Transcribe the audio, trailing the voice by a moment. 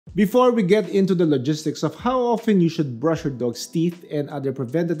Before we get into the logistics of how often you should brush your dog's teeth and other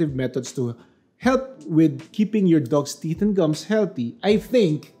preventative methods to help with keeping your dog's teeth and gums healthy, I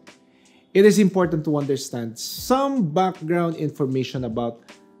think it is important to understand some background information about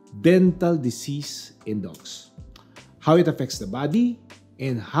dental disease in dogs, how it affects the body,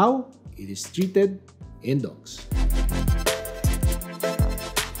 and how it is treated in dogs.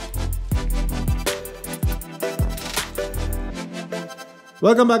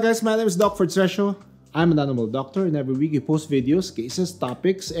 Welcome back, guys. My name is Doc Fortrescio. I'm an animal doctor, and every week I post videos, cases,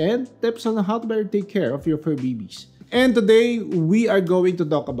 topics, and tips on how to better take care of your fur babies. And today, we are going to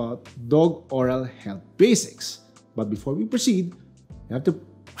talk about dog oral health basics. But before we proceed, you have to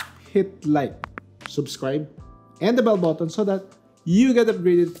hit like, subscribe, and the bell button so that you get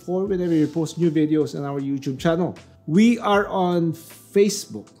upgraded for whenever we post new videos on our YouTube channel. We are on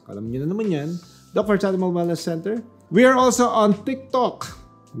Facebook. Alam niyo na naman yan. Doc Fert's Animal Wellness Center. We are also on TikTok.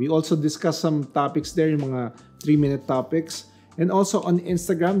 We also discuss some topics there, yung mga 3-minute topics. And also on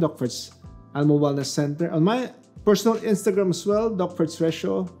Instagram, Doc Fert's Animal Wellness Center. On my personal Instagram as well, Doc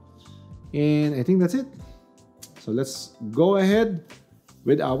Fortrescio. And I think that's it. So let's go ahead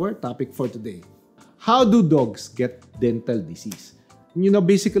with our topic for today. How do dogs get dental disease? You know,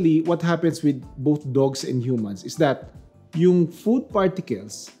 basically, what happens with both dogs and humans is that yung food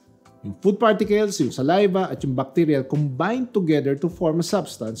particles, yung saliva, at yung bacterial combine together to form a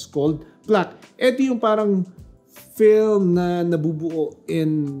substance called plaque. Ito yung parang film na nabubuo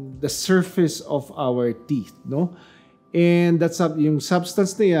in the surface of our teeth, no? And that's yung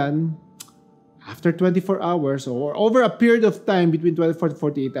substance na yan, after 24 hours or over a period of time between 24 to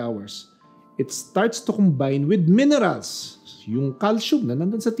 48 hours, it starts to combine with minerals, yung calcium na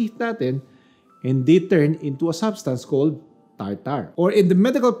nandun sa teeth natin, and they turn into a substance called tartar. Or in the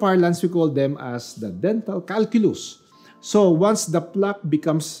medical parlance, we call them as the dental calculus. So once the plaque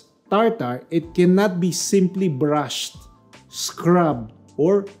becomes tartar, it cannot be simply brushed, scrubbed,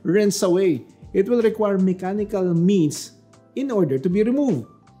 or rinsed away. It will require mechanical means in order to be removed.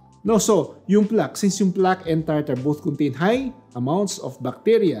 No, so yung plaque, since yung plaque and tartar both contain high amounts of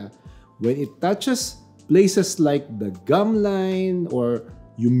bacteria, when it touches places like the gum line or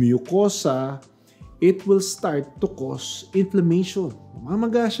yung mucosa, it will start to cause inflammation.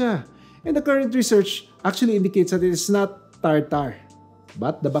 Mamaga siya. And the current research actually indicates that it is not tartar,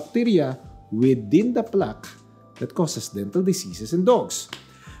 but the bacteria within the plaque that causes dental diseases in dogs.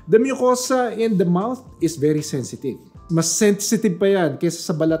 The mucosa in the mouth is very sensitive. Mas sensitive pa yan kaysa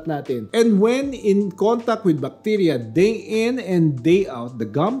sa balat natin. And when in contact with bacteria day in and day out, the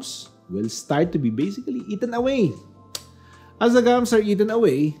gums will start to be basically eaten away. As the gums are eaten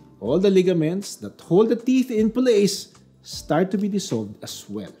away, all the ligaments that hold the teeth in place start to be dissolved as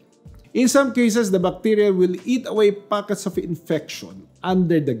well. In some cases, the bacteria will eat away pockets of infection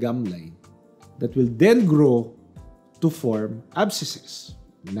under the gum line that will then grow to form abscesses.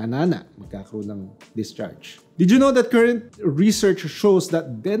 Nanana, magkakaroon ng discharge. Did you know that current research shows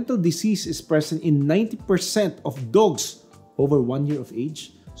that dental disease is present in 90% of dogs over 1 year of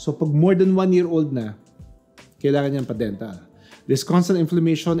age? So pag more than 1 year old na, kailangan niyan pa-dental. This constant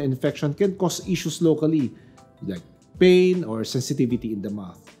inflammation and infection can cause issues locally like pain or sensitivity in the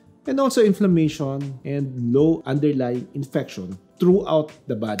mouth, and also inflammation and low underlying infection throughout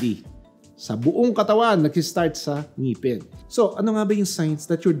the body. Sa buong katawan, nag-start sa ngipin. So, ano nga ba yung signs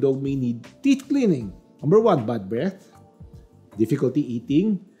that your dog may need teeth cleaning? Number 1, bad breath, difficulty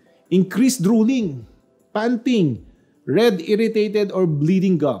eating, increased drooling, panting, red, irritated, or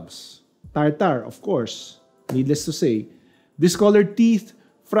bleeding gums, tartar, of course, needless to say, discolored teeth,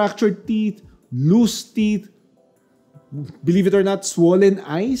 fractured teeth, loose teeth, believe it or not, swollen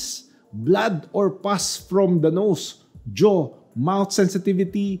eyes, blood or pus from the nose, jaw, mouth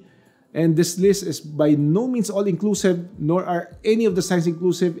sensitivity, and this list is by no means all-inclusive, nor are any of the signs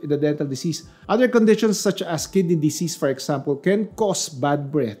inclusive in the dental disease. Other conditions such as kidney disease, for example, can cause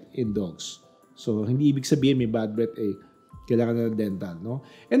bad breath in dogs. So, hindi ibig sabihin may bad breath, kailangan na ng dental, no?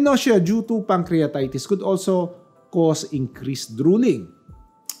 And nausea due to pancreatitis could also cause increased drooling,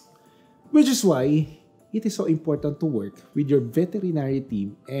 which is why it is so important to work with your veterinary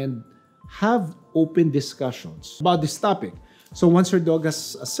team and have open discussions about this topic. So once your dog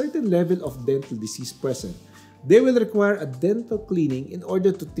has a certain level of dental disease present, they will require a dental cleaning in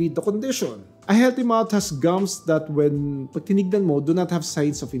order to treat the condition. A healthy mouth has gums that when pag tinignan mo, do not have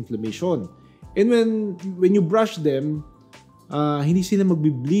signs of inflammation. And when you brush them, hindi sila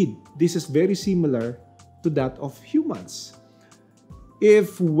magbi-bleed. This is very similar to that of humans.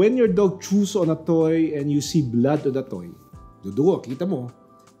 If when your dog chews on a toy and you see blood on the toy, dudugo, kita mo,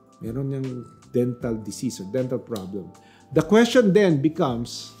 meron yung dental disease or dental problem. The question then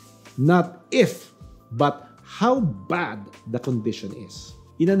becomes, not if, but how bad the condition is.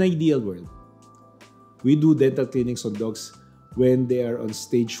 In an ideal world, we do dental cleanings on dogs when they are on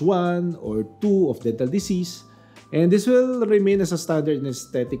stage 1 or 2 of dental disease, and this will remain as a standard in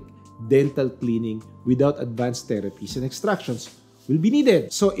aesthetic dental cleaning without advanced therapies and extractions will be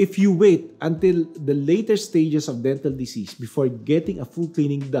needed. So if you wait until the later stages of dental disease before getting a full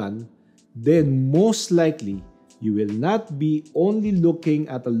cleaning done, then most likely you will not be only looking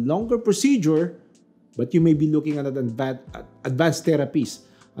at a longer procedure, but you may be looking at advanced therapies.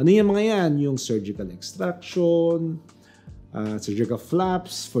 Ano yung mga yan? Yung surgical extraction, surgical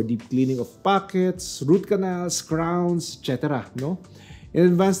flaps for deep cleaning of pockets, root canals, crowns, etc. No? And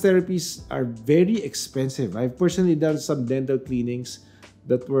advanced therapies are very expensive. I've personally done some dental cleanings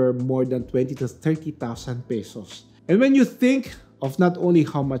that were more than 20 to 30,000 pesos. And when you think of not only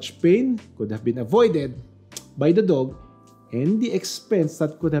how much pain could have been avoided by the dog and the expense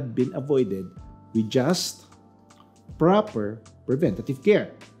that could have been avoided with just proper preventative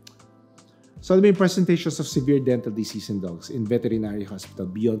care. So the main presentations of severe dental disease in dogs in veterinary hospital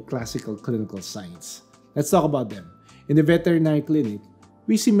beyond classical clinical science. Let's talk about them. In the veterinary clinic,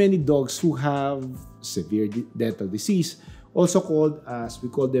 we see many dogs who have severe dental disease, also called, as we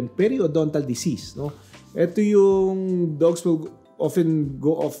call them, periodontal disease. No? Ito yung dogs will often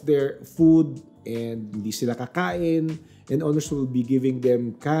go off their food and hindi sila kakain, and owners will be giving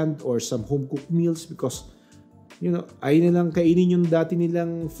them canned or some home-cooked meals because, ayaw nilang kainin yung dati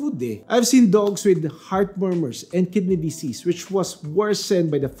nilang food eh. I've seen dogs with heart murmurs and kidney disease which was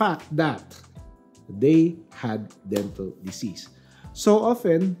worsened by the fact that they had dental disease. So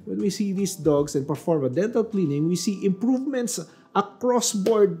often, when we see these dogs and perform a dental cleaning, we see improvements across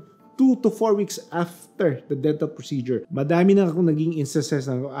board 2 to 4 weeks after the dental procedure. Madami na akong naging instances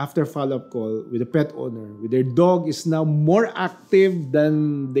na after follow-up call with a pet owner, with their dog is now more active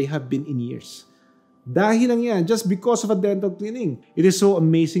than they have been in years. Dahil lang yan, just because of a dental cleaning. It is so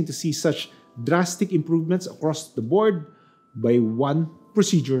amazing to see such drastic improvements across the board by one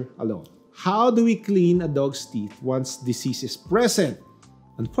procedure alone. How do we clean a dog's teeth once disease is present?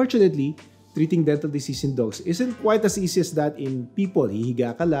 Unfortunately, treating dental disease in dogs isn't quite as easy as that in people.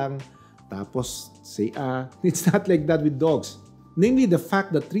 Hihiga ka lang, tapos say It's not like that with dogs. Namely, the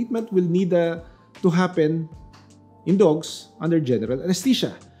fact that treatment will need to happen in dogs under general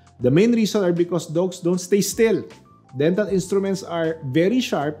anesthesia. The main reason are because dogs don't stay still. Dental instruments are very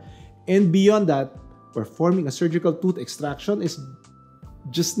sharp, and beyond that, performing a surgical tooth extraction is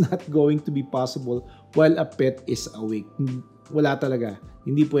just not going to be possible while a pet is awake. Wala talaga.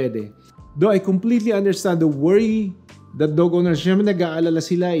 Hindi pwede. Though I completely understand the worry that dog owners, syempre nag-aalala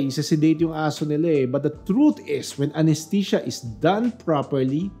sila isa-sedate yung aso nila But the truth is, when anesthesia is done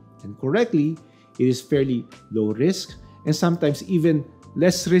properly and correctly, it is fairly low risk and sometimes even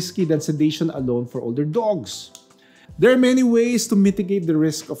less risky than sedation alone for older dogs. There are many ways to mitigate the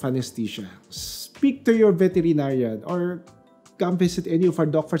risk of anesthesia. Speak to your veterinarian or come visit any of our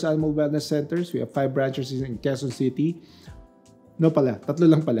Dog First Animal Wellness Centers. We have 5 branches in Quezon City. No pala, 3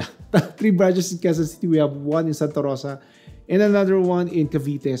 lang pala. 3 branches in Quezon City. We have 1 in Santa Rosa and another one in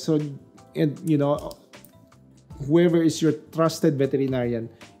Cavite. So, and whoever is your trusted veterinarian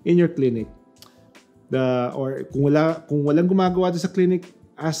in your clinic, or kung walang gumagawa doon sa clinic,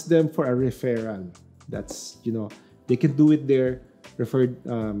 ask them for a referral. That's, they can do it there. Refer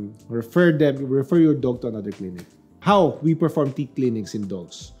your dog to another clinic. How we perform teeth cleanings in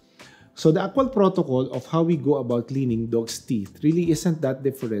dogs. So the actual protocol of how we go about cleaning dogs' teeth really isn't that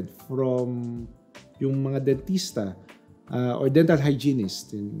different from yung mga dentista or dental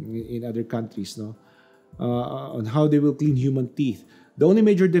hygienists in other countries, on how they will clean human teeth. The only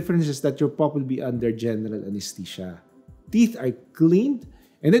major difference is that your pup will be under general anesthesia. Teeth are cleaned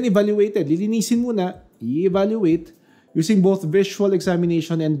and then evaluated. Lilinisin muna, i-evaluate using both visual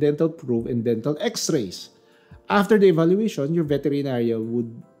examination and dental probe and dental x-rays. After the evaluation, your veterinarian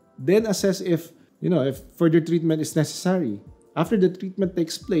would then assess if further treatment is necessary. After the treatment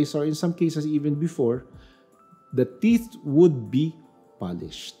takes place, or in some cases even before, the teeth would be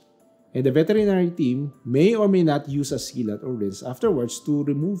polished. And the veterinary team may or may not use a sealant or rinse afterwards to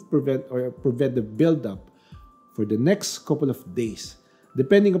prevent the buildup for the next couple of days.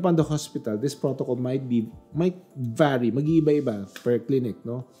 Depending upon the hospital, this protocol might vary, mag-iiba-iba per clinic,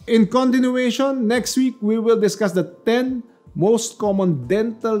 In continuation, next week we will discuss the 10 most common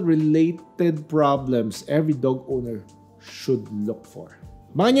dental-related problems every dog owner should look for.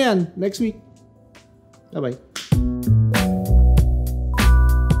 Mga yan, next week. Bye-bye.